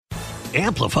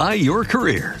Amplify your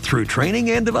career through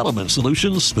training and development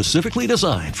solutions specifically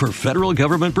designed for federal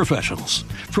government professionals.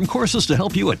 From courses to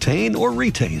help you attain or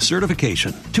retain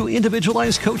certification, to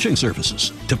individualized coaching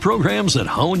services, to programs that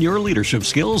hone your leadership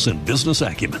skills and business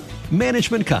acumen,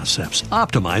 Management Concepts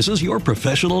optimizes your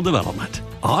professional development.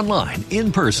 Online,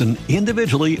 in person,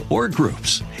 individually, or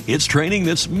groups, it's training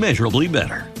that's measurably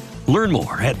better. Learn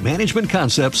more at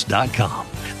managementconcepts.com.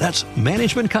 That's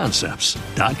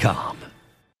managementconcepts.com.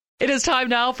 It is time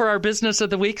now for our Business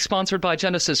of the Week, sponsored by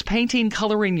Genesis Painting,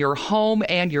 coloring your home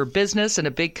and your business. And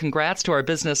a big congrats to our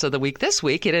Business of the Week this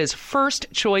week. It is First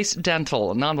Choice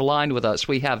Dental. And on the line with us,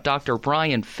 we have Dr.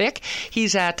 Brian Fick.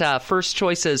 He's at First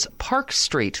Choice's Park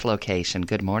Street location.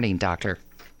 Good morning, Doctor.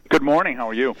 Good morning. How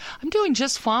are you? I'm doing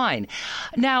just fine.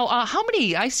 Now, how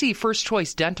many, I see First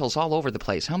Choice Dentals all over the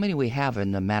place. How many do we have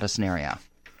in the Madison area?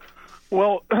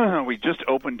 Well, we just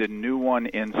opened a new one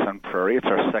in Sun Prairie. It's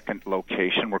our second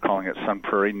location. We're calling it Sun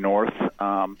Prairie North.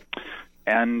 And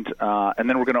then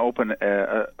we're going to open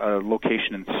a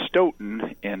location in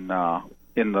Stoughton in the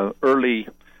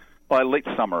late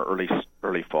summer,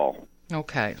 early fall.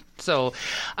 Okay. So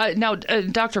now,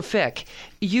 Dr. Fick,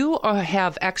 you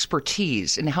have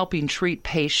expertise in helping treat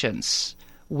patients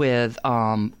with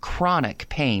chronic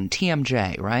pain,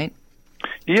 TMJ, right?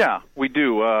 Yeah, we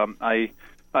do.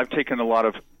 I've taken a lot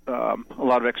of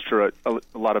extra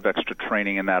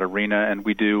training in that arena, and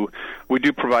we do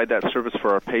provide that service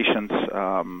for our patients,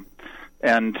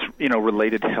 and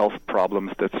related health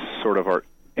problems that sort of are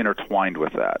intertwined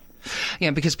with that.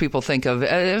 Yeah, because people think of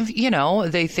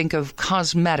they think of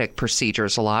cosmetic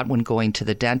procedures a lot when going to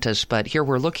the dentist, but here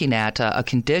we're looking at a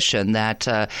condition that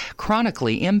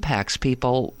chronically impacts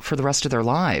people for the rest of their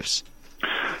lives.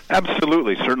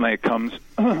 Absolutely. Certainly it comes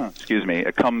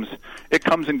it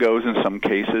comes and goes in some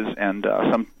cases, and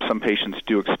some patients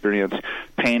do experience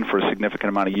pain for a significant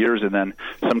amount of years, and then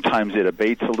sometimes it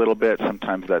abates a little bit.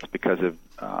 Sometimes that's because of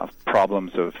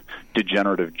problems of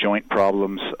degenerative joint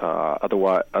problems.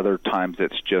 Other times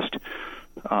it's just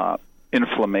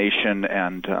inflammation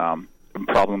and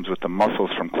problems with the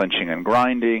muscles from clenching and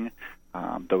grinding.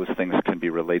 Those things can be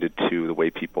related to the way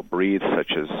people breathe,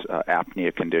 such as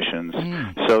apnea conditions.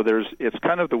 So it's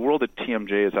kind of, the world of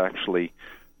TMJ is actually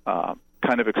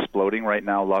kind of exploding right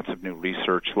now. Lots of new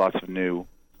research, lots of new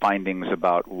findings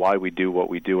about why we do what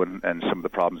we do and some of the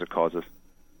problems it causes.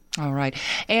 All right.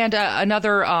 And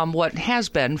another, what has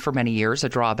been for many years a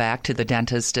drawback to the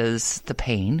dentist is the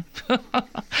pain.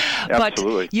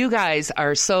 Absolutely. But you guys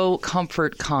are so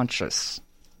comfort conscious.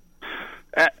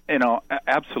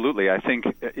 Absolutely. I think,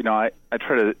 I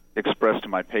try to express to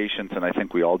my patients, and I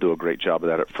think we all do a great job of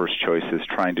that at First Choice, is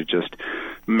trying to just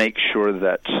make sure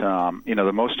that,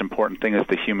 the most important thing is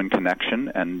the human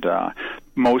connection, and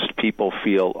most people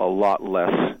feel a lot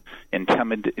less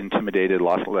intimidated, a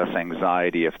lot less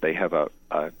anxiety if they have a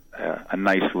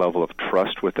nice level of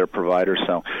trust with their provider.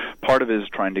 So part of it is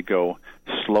trying to go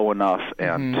slow enough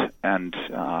and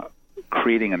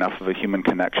creating enough of a human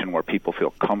connection where people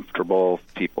feel comfortable,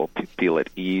 people feel at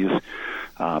ease.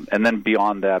 And then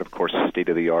beyond that, of course,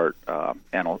 state-of-the-art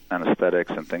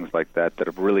anesthetics and things like that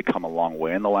have really come a long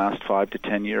way in the last 5 to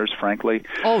 10 years, frankly.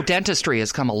 Oh, dentistry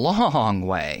has come a long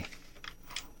way.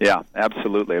 Yeah,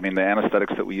 absolutely. I mean, the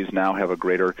anesthetics that we use now have a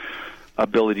greater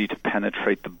ability to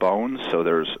penetrate the bones, so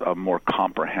there's a more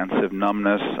comprehensive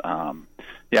numbness.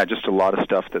 Just a lot of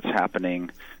stuff that's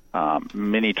happening.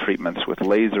 Many treatments with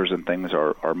lasers and things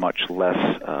are much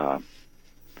less,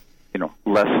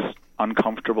 less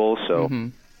uncomfortable.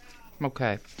 So,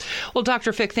 Okay. Well,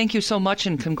 Dr. Fick, thank you so much,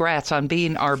 and congrats on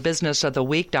being our Business of the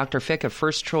Week. Dr. Fick of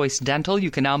First Choice Dental.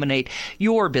 You can nominate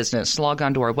your business. Log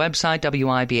on to our website,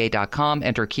 WIBA.com,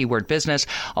 enter keyword business.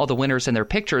 All the winners and their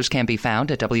pictures can be found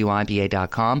at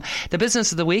WIBA.com. The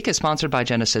Business of the Week is sponsored by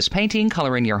Genesis Painting.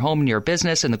 Coloring your home and your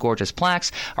business, and the gorgeous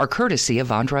plaques are courtesy of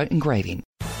Vondra Engraving.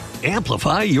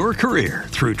 Amplify your career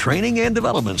through training and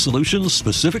development solutions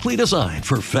specifically designed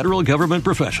for federal government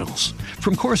professionals.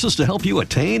 From courses to help you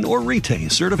attain or retain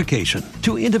certification,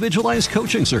 to individualized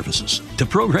coaching services, to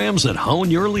programs that hone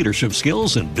your leadership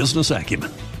skills and business acumen,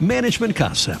 Management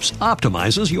Concepts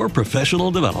optimizes your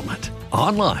professional development.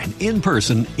 Online, in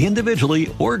person,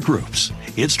 individually, or groups,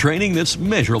 it's training that's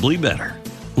measurably better.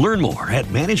 Learn more at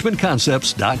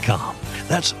managementconcepts.com.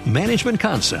 That's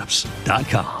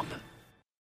managementconcepts.com.